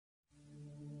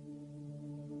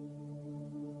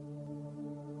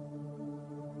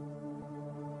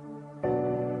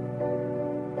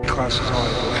cross is all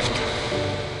I've left.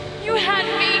 You had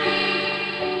me.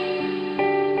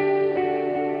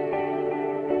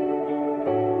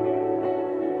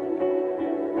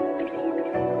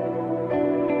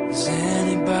 Is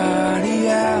anybody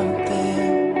out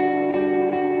there?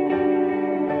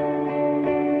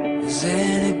 Is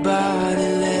anybody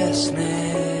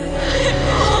listening?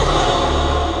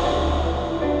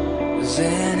 Does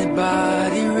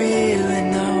anybody really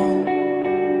know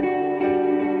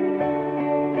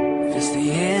if it's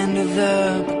the end of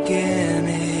the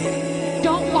beginning?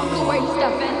 Don't walk away,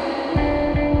 Stefan.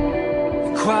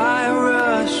 The quiet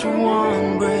rush of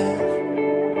one breath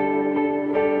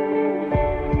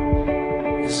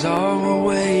is all we're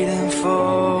waiting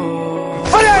for.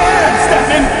 Put your hands,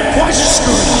 Stefan! Why'd you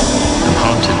screw it up? I'm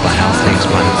haunted by how things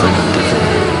might have turned out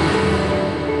differently.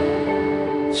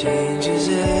 Changes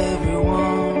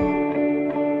everyone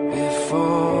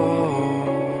before.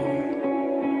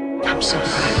 I'm so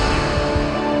proud.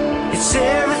 It's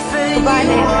everything Goodbye, you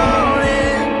Nick.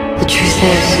 wanted. The truth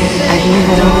is, I've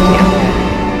never known you.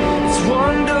 It's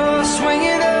one door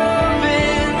swinging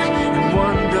open and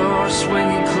one door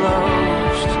swinging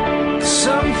closed.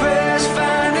 Some prayers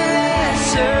find an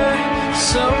answer,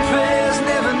 some prayers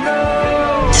never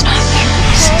know. It's not fair.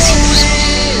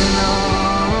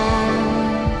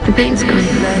 The pain's gone.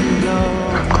 Letting go.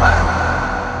 I'm glad.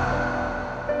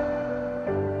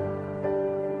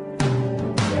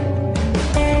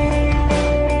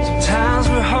 Sometimes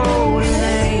we're holding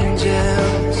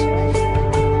angels,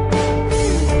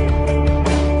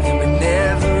 and we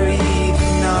never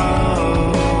even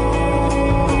know.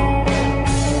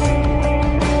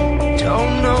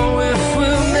 Don't know if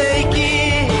we'll make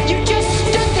it. You just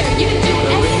stood there. You didn't do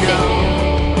But we anything. know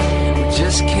we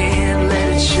just can't let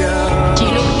it show. Do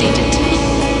you know what they did to me?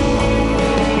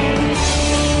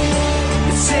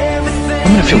 It's everything.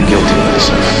 I'm gonna feel guilty about this.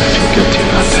 I'm gonna feel guilty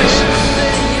about this.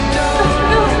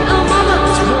 Oh, Mama.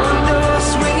 One door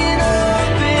swinging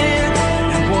open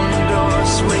and one door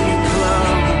swinging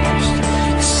closed.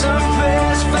 Some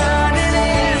prayers find an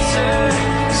answer,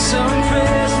 some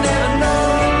prayers never know.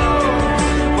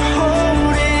 We're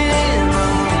holding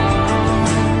on,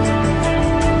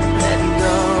 letting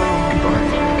go. Goodbye,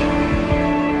 Mark.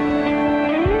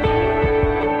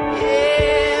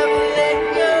 Yeah, we're letting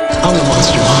go. I'm the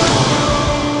monster, Mom.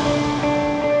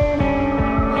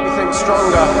 You think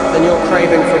stronger than your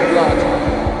craving for blood.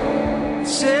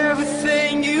 It's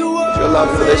everything you want. Your love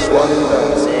for this one,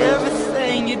 It's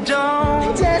everything you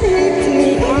don't. Dad hates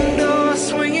me. One door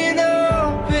swinging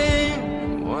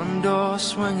open, one door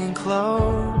swinging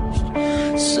closed.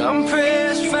 Some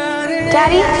prayers find an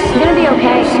Daddy, you're gonna be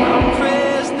okay. Some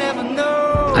prayers never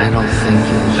know. I don't think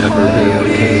you'll ever be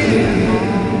okay again.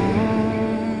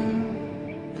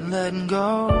 And letting go.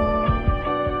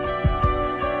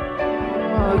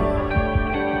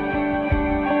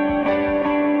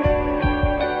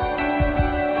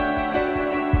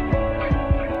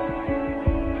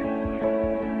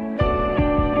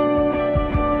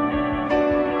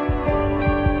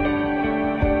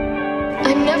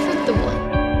 I'm never the one.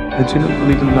 I do not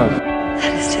believe in love.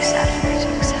 That is too sad for me to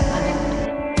accept, honey.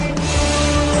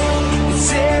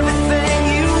 It's everything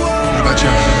you want. What about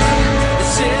you?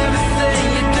 It's everything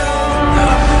you don't.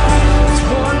 It's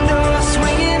one door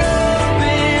swinging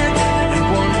open and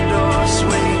one door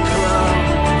swinging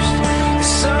closed.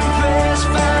 Some prayers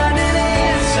find an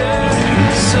answer,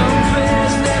 some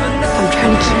prayers never know. I'm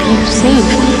trying to keep you safe.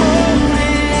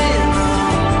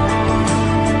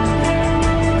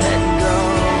 Letting go.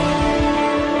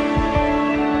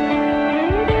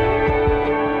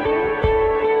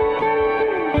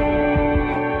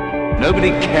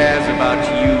 Nobody cares about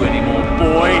you anymore,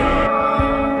 boy.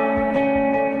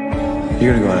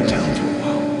 You're gonna go out of town for a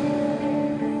while.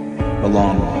 A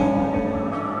long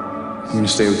while. You're gonna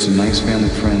stay with some nice family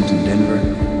friends in Denver.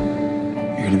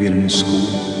 You're gonna be at a new school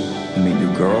and meet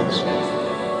new girls,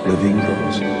 living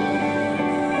girls.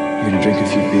 You're gonna drink a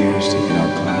few beers, take an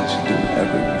art class, and do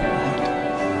whatever you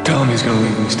want. Tell him he's gonna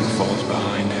leave Mystic Falls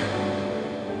behind.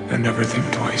 And never think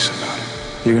twice about it.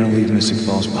 You're gonna leave Mystic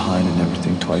Falls behind and never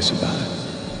think twice about it.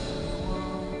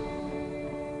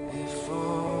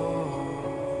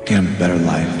 Get him a better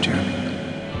life, Jeremy.